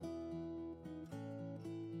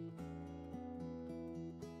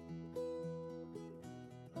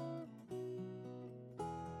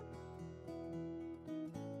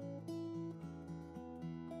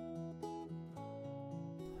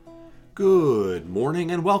Good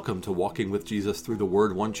morning and welcome to Walking with Jesus Through the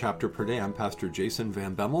Word, one chapter per day. I'm Pastor Jason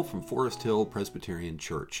Van Bemmel from Forest Hill Presbyterian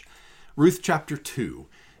Church. Ruth chapter 2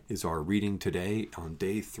 is our reading today on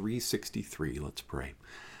day 363. Let's pray.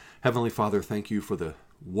 Heavenly Father, thank you for the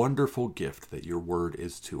wonderful gift that your word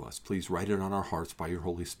is to us. Please write it on our hearts by your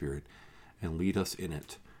Holy Spirit and lead us in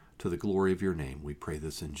it to the glory of your name. We pray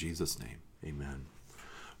this in Jesus' name. Amen.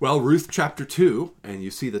 Well, Ruth chapter 2, and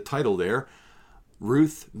you see the title there,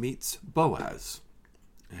 Ruth meets Boaz.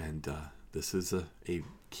 And this is a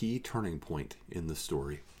key turning point in the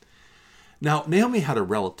story. Now, Naomi had a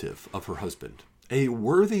relative of her husband, a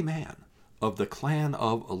worthy man of the clan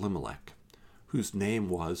of Elimelech, whose name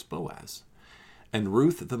was Boaz. And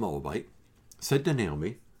Ruth the Moabite said to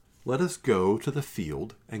Naomi, "Let us go to the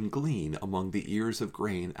field and glean among the ears of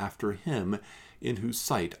grain after him in whose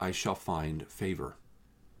sight I shall find favor."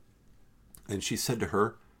 And she said to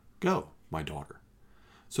her, "Go, my daughter."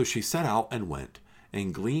 So she set out and went,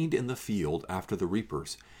 and gleaned in the field after the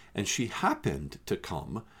reapers. And she happened to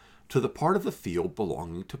come to the part of the field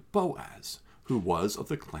belonging to Boaz, who was of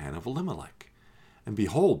the clan of Elimelech. And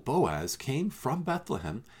behold, Boaz came from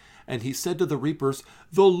Bethlehem, and he said to the reapers,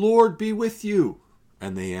 "The Lord be with you."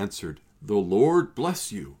 And they answered, "The Lord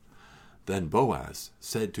bless you." Then Boaz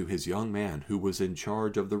said to his young man who was in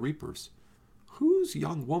charge of the reapers, "Whose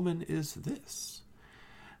young woman is this?"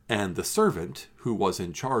 And the servant who was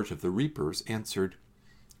in charge of the reapers answered,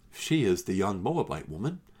 "She is the young Moabite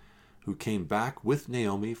woman who came back with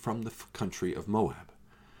Naomi from the country of Moab.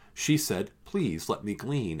 She said, 'Please let me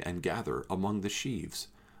glean and gather among the sheaves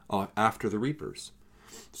after the reapers.'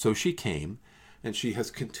 So she came, and she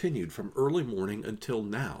has continued from early morning until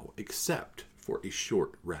now, except for a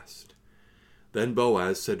short rest." Then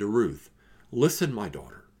Boaz said to Ruth, "Listen, my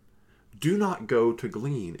daughter, do not go to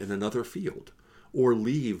glean in another field, or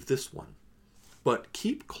leave this one, but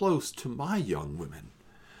keep close to my young women.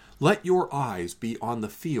 Let your eyes be on the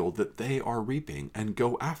field that they are reaping, and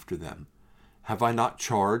go after them. Have I not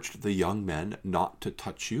charged the young men not to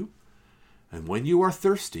touch you? And when you are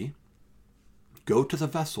thirsty, go to the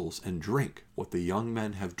vessels and drink what the young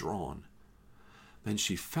men have drawn." Then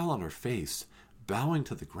she fell on her face, bowing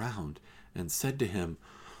to the ground, and said to him,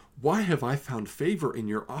 "Why have I found favor in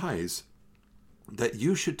your eyes, that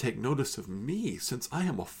you should take notice of me, since I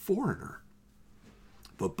am a foreigner?"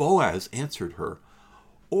 But Boaz answered her,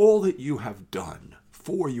 "All that you have done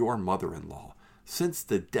for your mother-in-law since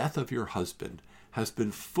the death of your husband has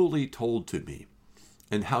been fully told to me,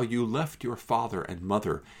 and how you left your father and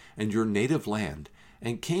mother and your native land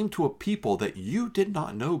and came to a people that you did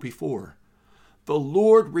not know before. The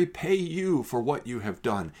Lord repay you for what you have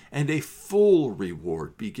done, and a full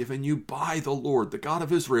reward be given you by the Lord, the God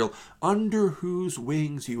of Israel, under whose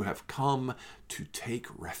wings you have come to take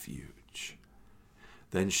refuge."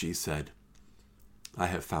 Then she said, "I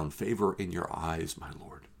have found favor in your eyes, my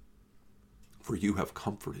Lord, for you have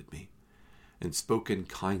comforted me and spoken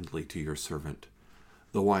kindly to your servant,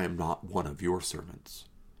 though I am not one of your servants."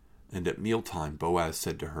 And at mealtime Boaz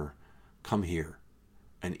said to her, "Come here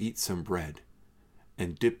and eat some bread,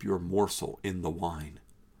 and dip your morsel in the wine."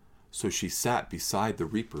 So she sat beside the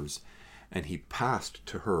reapers, and he passed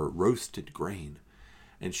to her roasted grain,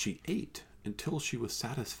 and she ate until she was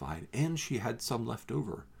satisfied, and she had some left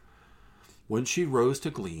over. When she rose to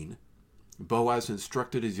glean, Boaz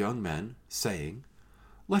instructed his young men, saying,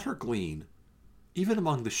 "Let her glean, even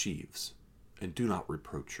among the sheaves, and do not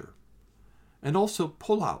reproach her. And also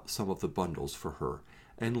pull out some of the bundles for her,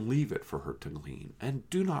 and leave it for her to glean, and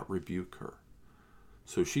do not rebuke her."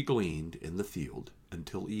 So she gleaned in the field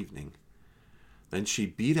until evening. Then she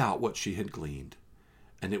beat out what she had gleaned,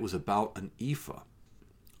 and it was about an ephah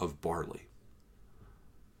of barley.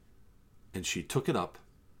 And she took it up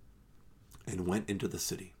and went into the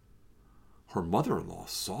city. Her mother-in-law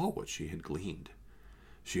saw what she had gleaned.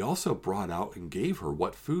 She also brought out and gave her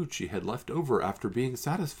what food she had left over after being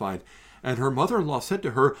satisfied. And her mother-in-law said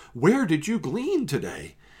to her, "Where did you glean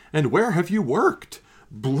today? And where have you worked?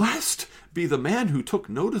 Blessed be the man who took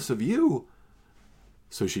notice of you."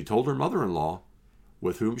 So she told her mother-in-law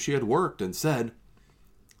with whom she had worked, and said,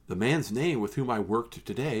 "The man's name with whom I worked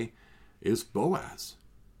today is Boaz."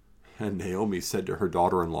 And Naomi said to her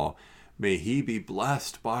daughter-in-law, "May he be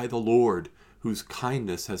blessed by the Lord, whose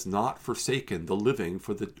kindness has not forsaken the living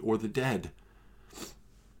or the dead."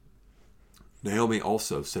 Naomi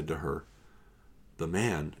also said to her, "The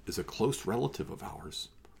man is a close relative of ours,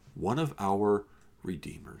 one of our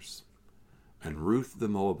redeemers." And Ruth the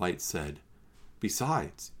Moabite said,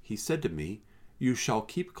 "Besides, he said to me, 'You shall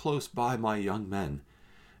keep close by my young men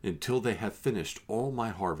until they have finished all my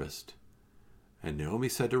harvest.'" And Naomi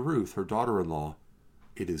said to Ruth, her daughter-in-law,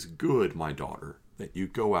 It is good, my daughter, that you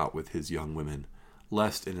go out with his young women,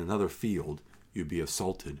 lest in another field you be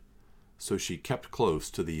assaulted. So she kept close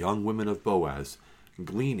to the young women of Boaz,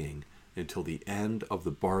 gleaning until the end of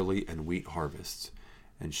the barley and wheat harvests,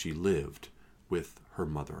 and she lived with her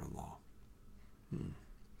mother-in-law.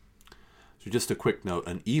 So just a quick note,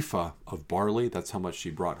 an ephah of barley, that's how much she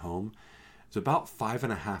brought home, is about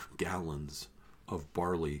 5.5 gallons of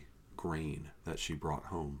barley grain that she brought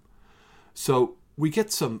home. So we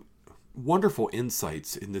get some wonderful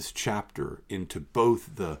insights in this chapter into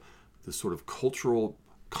both the sort of cultural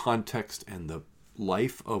context and the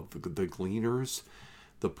life of the gleaners,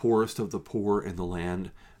 the poorest of the poor in the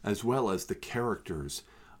land, as well as the characters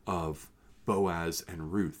of Boaz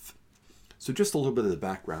and Ruth. So just a little bit of the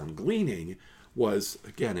background. Gleaning was,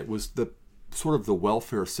 again, it was the sort of the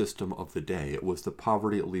welfare system of the day. It was the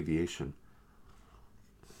poverty alleviation.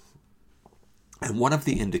 And one of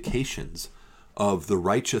the indications of the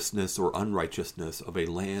righteousness or unrighteousness of a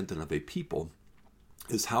land and of a people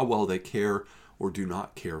is how well they care or do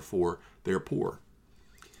not care for their poor.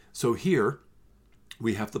 So here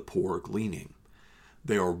we have the poor gleaning.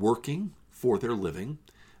 They are working for their living.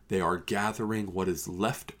 They are gathering what is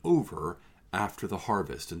left over after the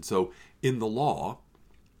harvest. And so in the law,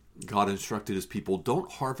 God instructed his people,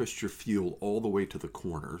 don't harvest your field all the way to the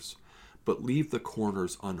corners, but leave the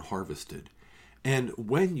corners unharvested. And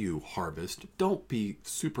when you harvest, don't be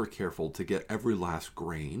super careful to get every last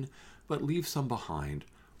grain, but leave some behind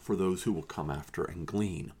for those who will come after and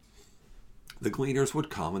glean. The gleaners would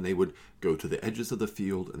come and they would go to the edges of the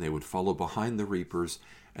field and they would follow behind the reapers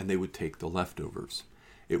and they would take the leftovers.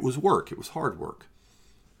 It was work. It was hard work.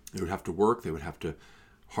 They would have to work. They would have to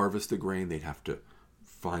harvest the grain. They'd have to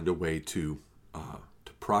find a way to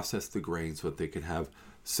process the grain so that they could have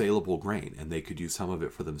saleable grain, and they could use some of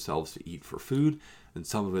it for themselves to eat for food, and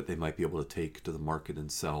some of it they might be able to take to the market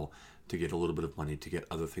and sell to get a little bit of money to get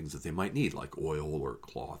other things that they might need, like oil or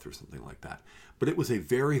cloth or something like that. But it was a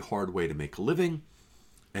very hard way to make a living,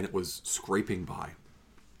 and it was scraping by.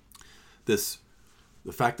 The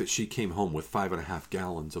fact that she came home with 5.5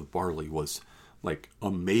 gallons of barley was like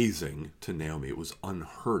amazing to Naomi. It was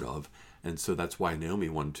unheard of, and so that's why Naomi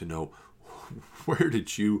wanted to know, where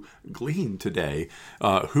did you glean today?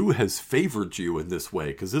 Who has favored you in this way?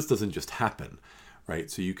 Because this doesn't just happen,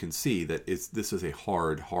 right? So you can see that this is a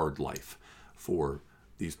hard life for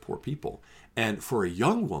these poor people. And for a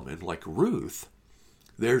young woman like Ruth,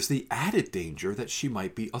 there's the added danger that she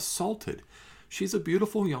might be assaulted. She's a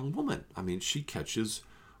beautiful young woman. I mean, she catches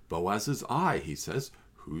Boaz's eye. He says,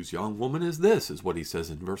 whose young woman is this? Is what he says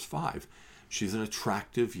in verse 5. She's an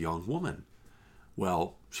attractive young woman.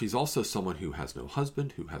 Well, she's also someone who has no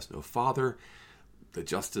husband, who has no father. The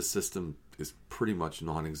justice system is pretty much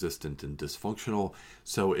non-existent and dysfunctional.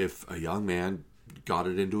 So if a young man got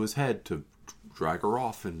it into his head to drag her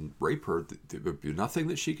off and rape her, there would be nothing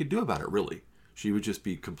that she could do about it, really. She would just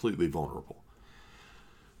be completely vulnerable.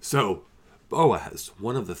 So Boaz,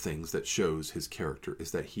 one of the things that shows his character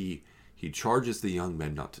is that he charges the young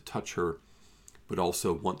men not to touch her, but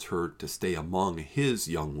also wants her to stay among his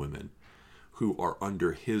young women who are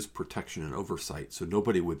under his protection and oversight. So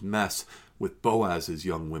nobody would mess with Boaz's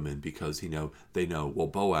young women because they know, well,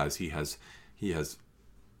 Boaz, he has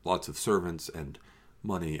lots of servants and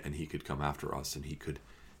money, and he could come after us and he could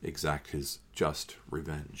exact his just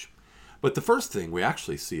revenge. But the first thing we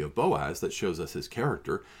actually see of Boaz that shows us his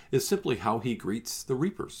character is simply how he greets the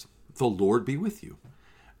reapers. The Lord be with you.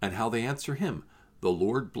 And how they answer him. The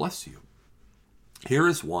Lord bless you. Here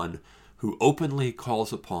is one who openly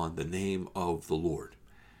calls upon the name of the Lord.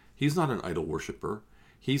 He's not an idol worshiper.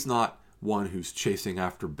 He's not one who's chasing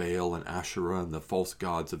after Baal and Asherah and the false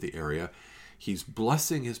gods of the area. He's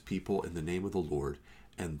blessing his people in the name of the Lord,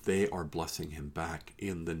 and they are blessing him back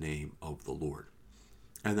in the name of the Lord.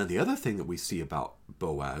 And then the other thing that we see about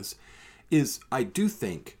Boaz is, I do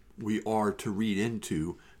think we are to read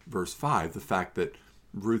into verse 5 the fact that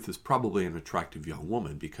Ruth is probably an attractive young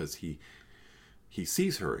woman, because he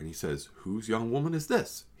sees her and he says, whose young woman is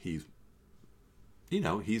this? He's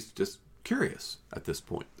just curious at this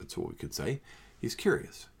point. That's what we could say. He's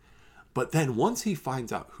curious. But then once he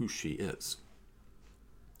finds out who she is,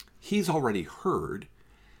 he's already heard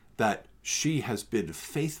that she has been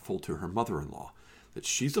faithful to her mother-in-law, that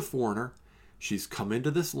she's a foreigner. She's come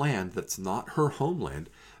into this land that's not her homeland.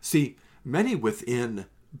 See, many within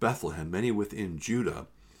Bethlehem, many within Judah,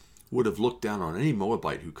 would have looked down on any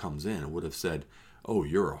Moabite who comes in and would have said, oh,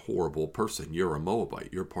 you're a horrible person. You're a Moabite.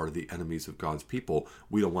 You're part of the enemies of God's people.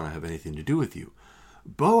 We don't want to have anything to do with you.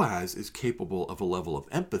 Boaz is capable of a level of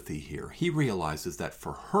empathy here. He realizes that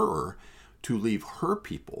for her to leave her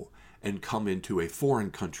people and come into a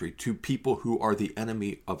foreign country to people who are the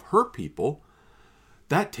enemy of her people,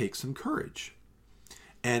 that takes some courage.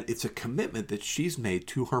 And it's a commitment that she's made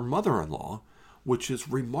to her mother-in-law, which is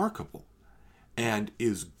remarkable and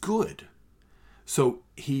is good. So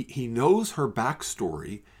he knows her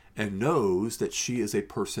backstory and knows that she is a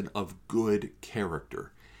person of good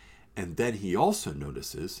character. And then he also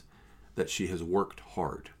notices that she has worked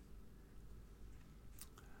hard.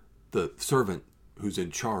 The servant who's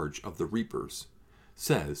in charge of the reapers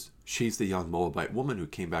says she's the young Moabite woman who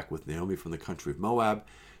came back with Naomi from the country of Moab.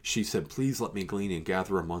 She said, "Please let me glean and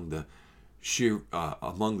gather among the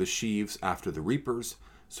sheaves after the reapers."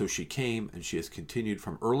 So she came, and she has continued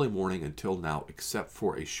from early morning until now, except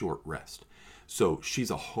for a short rest. So she's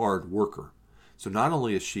a hard worker. So not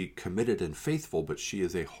only is she committed and faithful, but she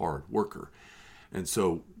is a hard worker. And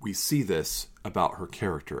so we see this about her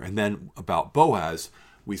character. And then about Boaz,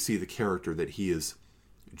 we see the character that he is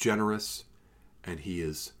generous and he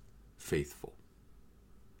is faithful.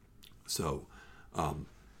 So, and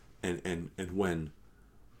when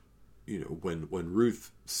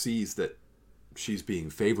Ruth sees that she's being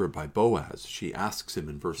favored by Boaz, she asks him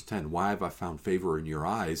in verse 10, "Why have I found favor in your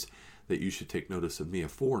eyes that you should take notice of me, a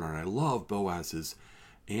foreigner?" And I love Boaz's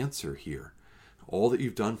answer here. "All that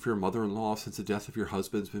you've done for your mother-in-law since the death of your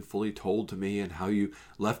husband has been fully told to me, and how you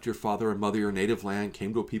left your father and mother, your native land,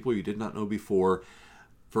 came to a people you did not know before."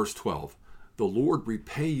 Verse 12, "The Lord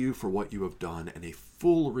repay you for what you have done, and a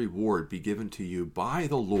full reward be given to you by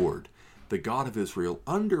the Lord, the God of Israel,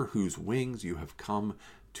 under whose wings you have come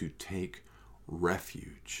to take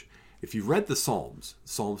refuge." If you've read the Psalms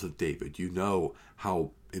of David, you know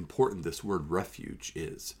how important this word refuge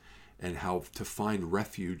is, and how to find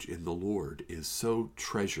refuge in the Lord is so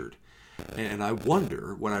treasured. And I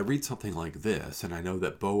wonder, when I read something like this, and I know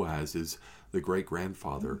that Boaz is the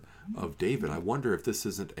great-grandfather of David, I wonder if this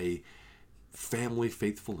isn't a family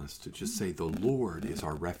faithfulness to just say, the Lord is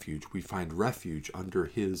our refuge. We find refuge under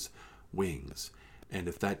his wings. And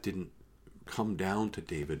if that didn't come down to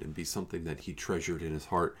David and be something that he treasured in his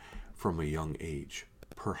heart from a young age,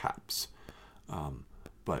 perhaps.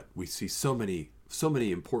 But we see so many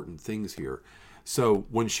important things here. So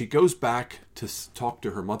when she goes back to talk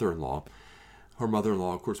to her mother-in-law,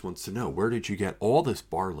 of course, wants to know, "Where did you get all this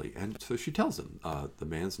barley?" And so she tells him, "The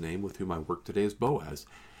man's name with whom I work today is Boaz."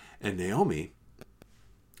 And Naomi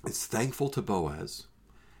is thankful to Boaz,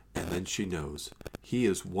 and then she knows he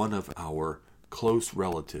is one of our close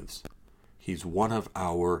relatives. He's one of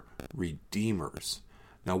our redeemers.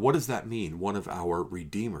 Now, what does that mean, one of our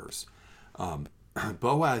redeemers?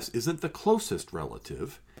 Boaz isn't the closest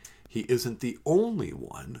relative. He isn't the only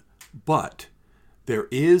one, but there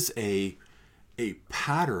is a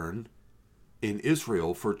pattern in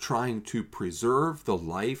Israel for trying to preserve the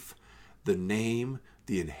life, the name,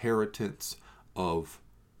 the inheritance of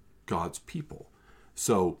God's people.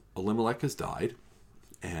 So Elimelech has died,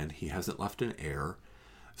 and he hasn't left an heir.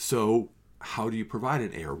 So how do you provide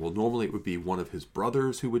an heir? Well, normally it would be one of his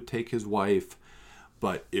brothers who would take his wife.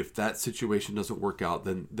 But if that situation doesn't work out,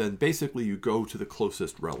 then basically you go to the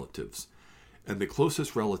closest relatives. And the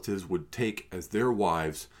closest relatives would take as their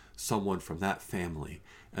wives someone from that family.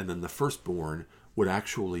 And then the firstborn would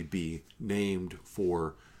actually be named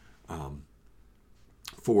for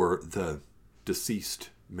the deceased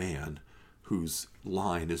man whose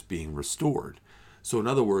line is being restored. So in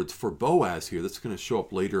other words, for Boaz here, that's going to show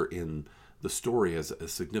up later in the story as a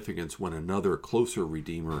significance when another closer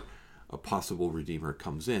redeemer, a possible redeemer,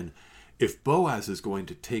 comes in. If Boaz is going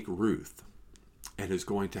to take Ruth and is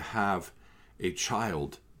going to have a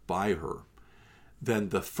child by her, then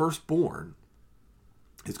the firstborn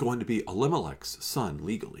is going to be Elimelech's son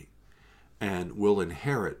legally and will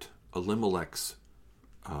inherit Elimelech's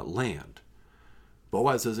land.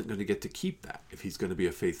 Boaz isn't going to get to keep that if he's going to be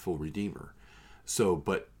a faithful redeemer. So,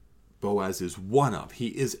 but Boaz is he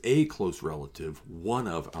is a close relative, one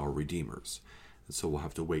of our redeemers. And so we'll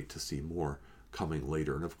have to wait to see more coming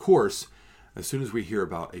later. And of course, as soon as we hear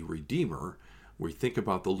about a redeemer, we think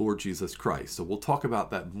about the Lord Jesus Christ. So we'll talk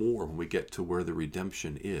about that more when we get to where the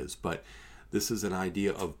redemption is. But this is an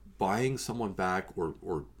idea of buying someone back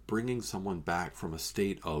or bringing someone back from a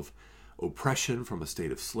state of oppression, from a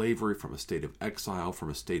state of slavery, from a state of exile, from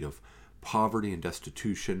a state of poverty and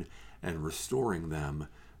destitution, and restoring them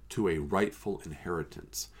to a rightful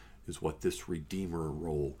inheritance is what this redeemer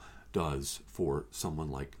role does for someone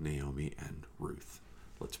like Naomi and Ruth.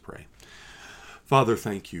 Let's pray. Father,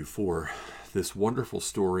 thank you for this wonderful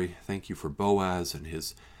story. Thank you for Boaz and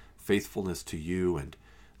his faithfulness to you, and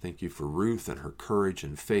thank you for Ruth and her courage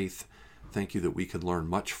and faith. Thank you that we can learn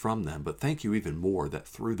much from them, but thank you even more that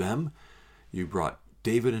through them you brought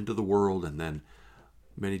David into the world, and then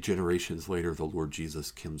many generations later, the Lord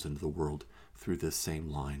Jesus comes into the world through this same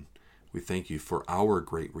line. We thank you for our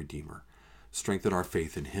great Redeemer. Strengthen our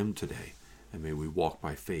faith in him today, and may we walk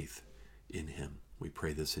by faith in him. We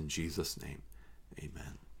pray this in Jesus' name.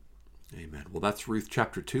 Amen. Amen. Well, that's Ruth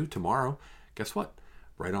chapter 2. Tomorrow, guess what?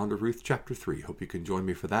 Right on to Ruth chapter 3. Hope you can join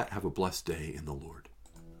me for that. Have a blessed day in the Lord.